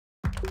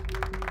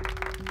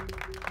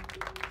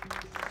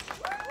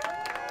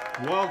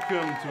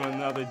Welcome to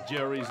another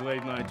Jerry's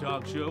Late Night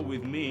Talk Show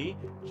with me,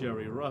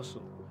 Jerry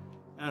Russell.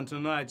 And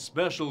tonight's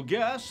special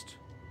guest,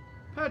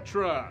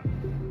 Petra.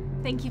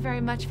 Thank you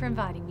very much for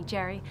inviting me,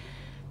 Jerry.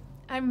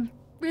 I'm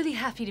really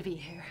happy to be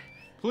here.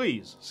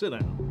 Please, sit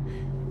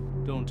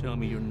down. Don't tell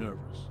me you're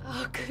nervous.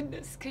 Oh,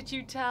 goodness, could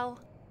you tell?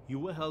 You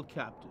were held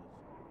captive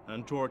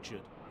and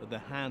tortured at the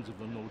hands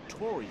of a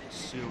notorious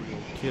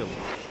serial killer.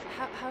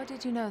 How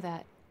did you know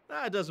that?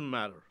 That doesn't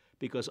matter,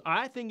 because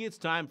I think it's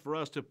time for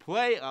us to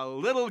play a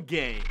little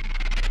game.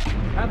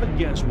 Have a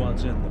guess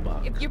what's in the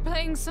box. If you're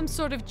playing some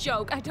sort of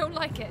joke, I don't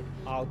like it.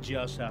 I'll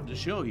just have to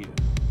show you.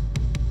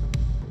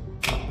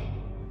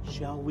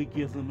 Shall we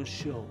give them a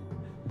show?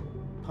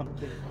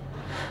 Pumpkin.